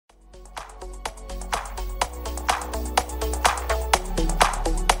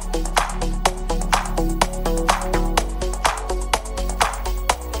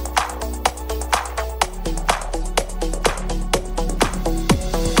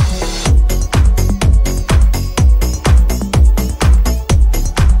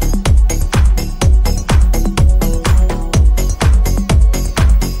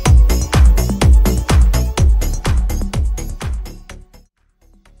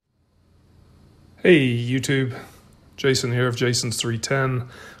Hey YouTube, Jason here of Jason's 310.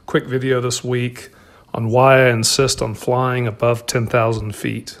 Quick video this week on why I insist on flying above 10,000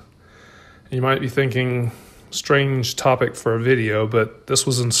 feet. You might be thinking, strange topic for a video, but this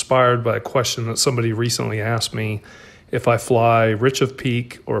was inspired by a question that somebody recently asked me if I fly rich of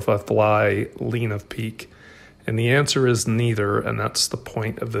peak or if I fly lean of peak. And the answer is neither, and that's the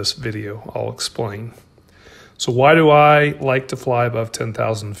point of this video. I'll explain. So why do I like to fly above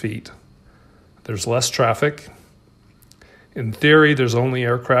 10,000 feet? There's less traffic. In theory, there's only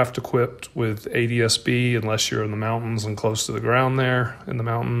aircraft equipped with ADS-B unless you're in the mountains and close to the ground there in the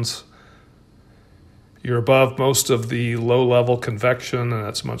mountains. You're above most of the low-level convection, and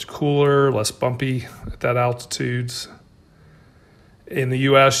that's much cooler, less bumpy at that altitudes. In the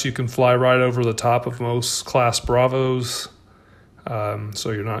U.S., you can fly right over the top of most Class Bravos,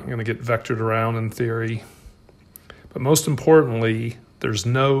 so you're not going to get vectored around in theory. But most importantly, there's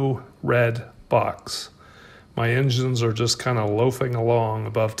no red box. My engines are just kind of loafing along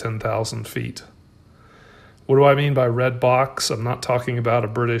above 10,000 feet. What do I mean by red box? I'm not talking about a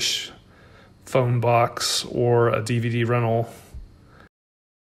British phone box or a DVD rental.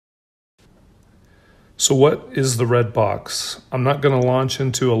 So what is the red box? I'm not going to launch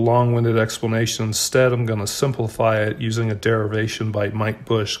into a long-winded explanation. Instead, I'm going to simplify it using a derivation by Mike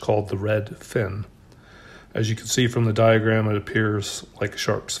Bush called the red fin. As you can see from the diagram, it appears like a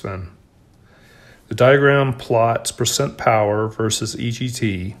shark's fin. The diagram plots percent power versus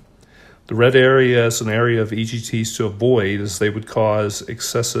EGT. The red area is an area of EGTs to avoid, as they would cause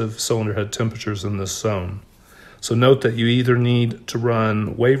excessive cylinder head temperatures in this zone. So note that you either need to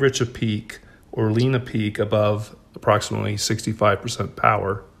run way rich of peak or lean a peak above approximately 65%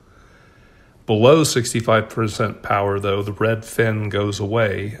 power. Below 65% power, though, the red fin goes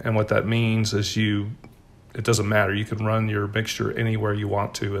away, and what that means is it doesn't matter. You can run your mixture anywhere you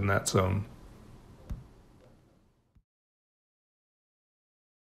want to in that zone.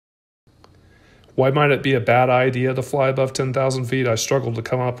 Why might it be a bad idea to fly above 10,000 feet? I struggled to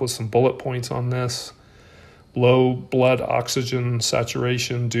come up with some bullet points on this. Low blood oxygen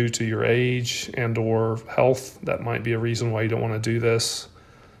saturation due to your age and or health. That might be a reason why you don't want to do this.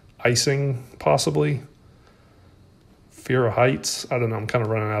 Icing, possibly. Fear of heights. I don't know. I'm kind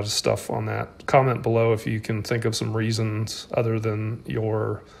of running out of stuff on that. Comment below if you can think of some reasons other than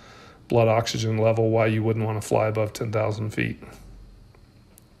your blood oxygen level why you wouldn't want to fly above 10,000 feet.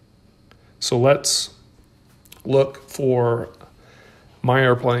 So let's look for my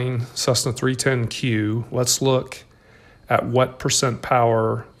airplane, Cessna 310Q. Let's look at what percent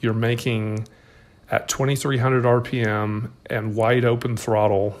power you're making at 2,300 RPM and wide open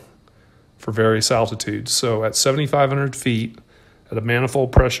throttle for various altitudes. So at 7,500 feet, at a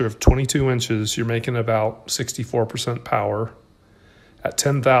manifold pressure of 22 inches, you're making about 64% power. At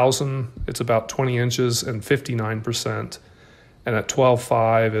 10,000, it's about 20 inches and 59%. And at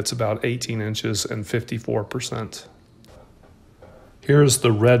 12.5, it's about 18 inches and 54%. Here's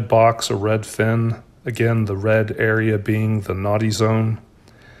the red box or red fin. Again, the red area being the naughty zone.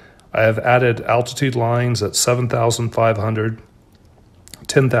 I have added altitude lines at 7,500,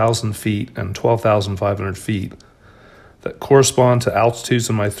 10,000 feet, and 12,500 feet that correspond to altitudes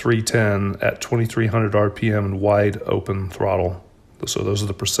in my 310 at 2,300 RPM and wide open throttle. So those are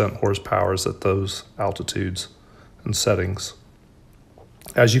the percent horsepowers at those altitudes and settings.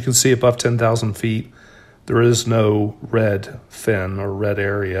 As you can see above 10,000 feet, there is no red fin or red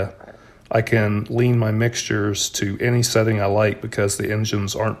area. I can lean my mixtures to any setting I like because the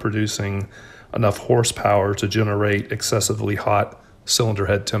engines aren't producing enough horsepower to generate excessively hot cylinder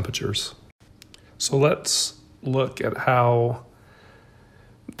head temperatures. So let's look at how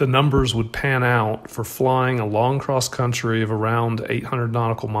the numbers would pan out for flying a long cross country of around 800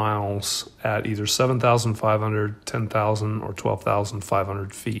 nautical miles at either 7,500, 10,000, or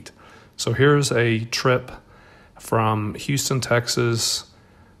 12,500 feet. So here's a trip from Houston, Texas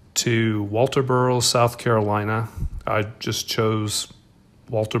to Walterboro, South Carolina. I just chose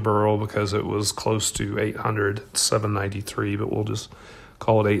Walterboro because it was close to 800, 793, but we'll just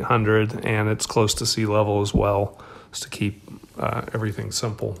call it 800, and it's close to sea level as well, just to keep everything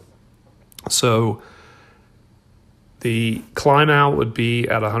simple. So the climb out would be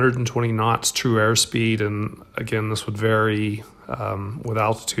at 120 knots true airspeed, and again, this would vary with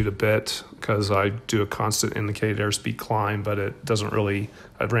altitude a bit because I do a constant indicated airspeed climb, but it doesn't really,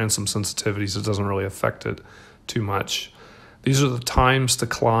 I've ran some sensitivities, it doesn't really affect it too much. These are the times to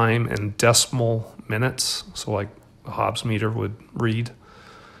climb in decimal minutes, so like the Hobbs meter would read.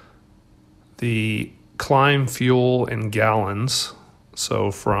 The climb fuel in gallons, so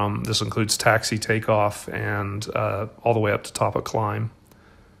this includes taxi, takeoff, and all the way up to top of climb.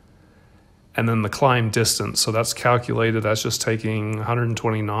 and then the climb distance. So that's calculated as just taking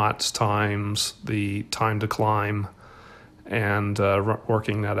 120 knots times the time to climb and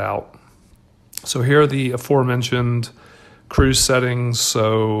working that out. So here are the aforementioned cruise settings.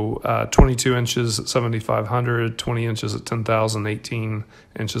 So 22 inches at 7,500, 20 inches at 10,000, 18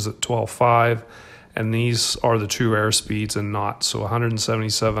 inches at 12,500. And these are the true airspeeds in knots. So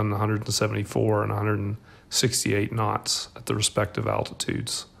 177, 174, and 168 knots at the respective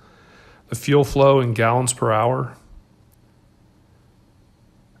altitudes. The fuel flow in gallons per hour.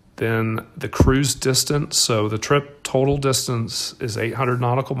 Then the cruise distance. So the trip total distance is 800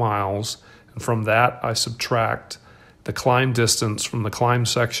 nautical miles. And from that, I subtract the climb distance from the climb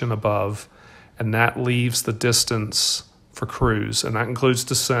section above, and that leaves the distance for cruise, and that includes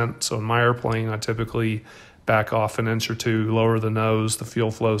descent. So in my airplane, I typically back off an inch or two, lower the nose, the fuel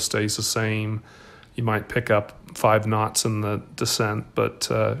flow stays the same. You might pick up 5 knots in the descent, but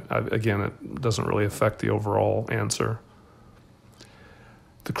again, it doesn't really affect the overall answer.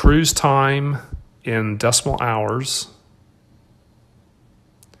 The cruise time in decimal hours,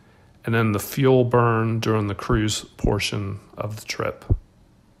 and then the fuel burn during the cruise portion of the trip.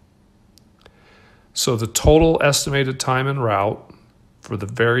 So the total estimated time en route for the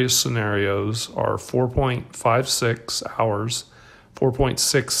various scenarios are 4.56 hours,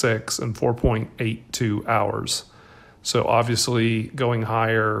 4.66, and 4.82 hours. So obviously going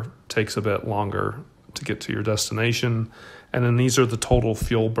higher takes a bit longer to get to your destination. And then these are the total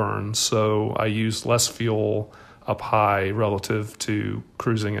fuel burns. So I use less fuel up high relative to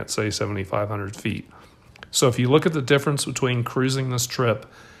cruising at, say, 7,500 feet. So if you look at the difference between cruising this trip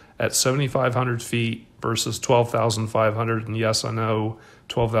at 7,500 feet versus 12,500, and yes, I know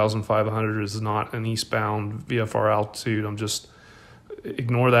 12,500 is not an eastbound VFR altitude.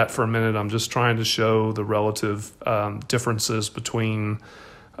 Ignore that for a minute. I'm just trying to show the relative differences between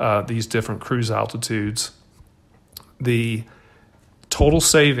these different cruise altitudes. The total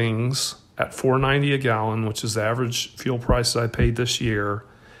savings at $4.90 a gallon, which is the average fuel price that I paid this year,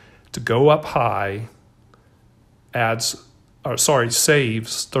 to go up high saves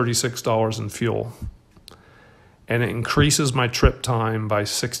 $36 in fuel. And it increases my trip time by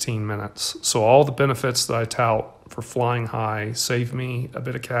 16 minutes. So all the benefits that I tout for flying high save me a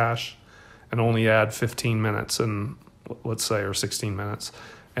bit of cash and only add 15 minutes and let's say, or 16 minutes.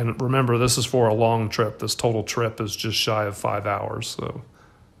 And remember, this is for a long trip. This total trip is just shy of 5 hours. So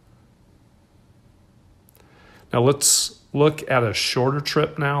now let's look at a shorter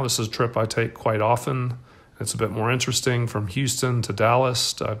trip now. This is a trip I take quite often. It's a bit more interesting. From Houston to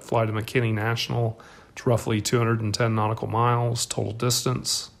Dallas, I fly to McKinney National. It's roughly 210 nautical miles total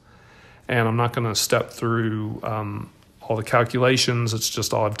distance. And I'm not going to step through all the calculations. It's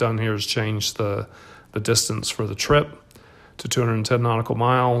just all I've done here is change the distance for the trip to 210 nautical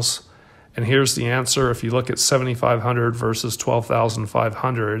miles. And here's the answer. If you look at 7,500 versus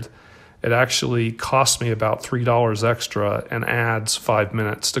 12,500, it actually costs me about $3 extra and adds 5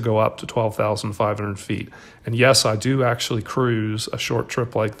 minutes to go up to 12,500 feet. And yes, I do actually cruise a short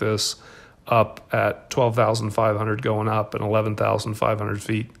trip like this up at 12,500 going up and 11,500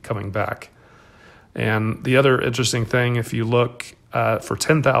 feet coming back. And the other interesting thing, if you look for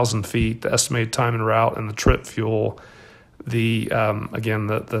 10,000 feet, the estimated time en route and the trip fuel, again,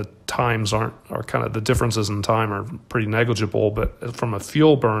 the times are kind of, the differences in time are pretty negligible, but from a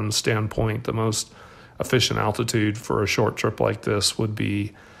fuel burn standpoint, the most efficient altitude for a short trip like this would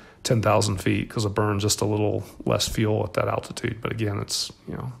be 10,000 feet because it burns just a little less fuel at that altitude. But again, it's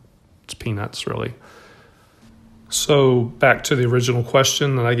peanuts really. So back to the original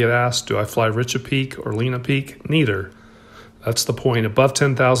question that I get asked, do I fly Richa Peak or Lena Peak? Neither. That's the point. Above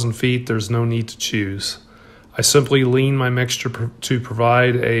 10,000 feet, there's no need to choose. I simply lean my mixture to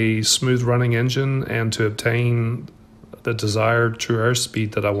provide a smooth running engine and to obtain the desired true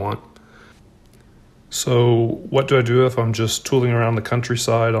airspeed that I want. So what do I do if I'm just tooling around the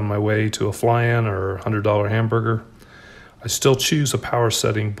countryside on my way to a fly-in or $100 hamburger? I still choose a power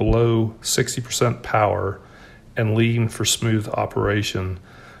setting below 60% power and lean for smooth operation.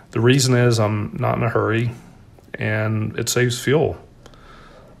 The reason is I'm not in a hurry and it saves fuel.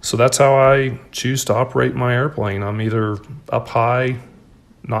 So that's how I choose to operate my airplane. I'm either up high,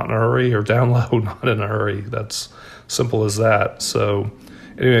 not in a hurry, or down low, not in a hurry. That's simple as that. So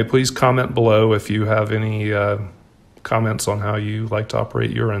anyway, please comment below if you have any comments on how you like to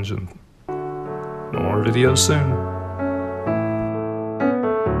operate your engine. More videos soon.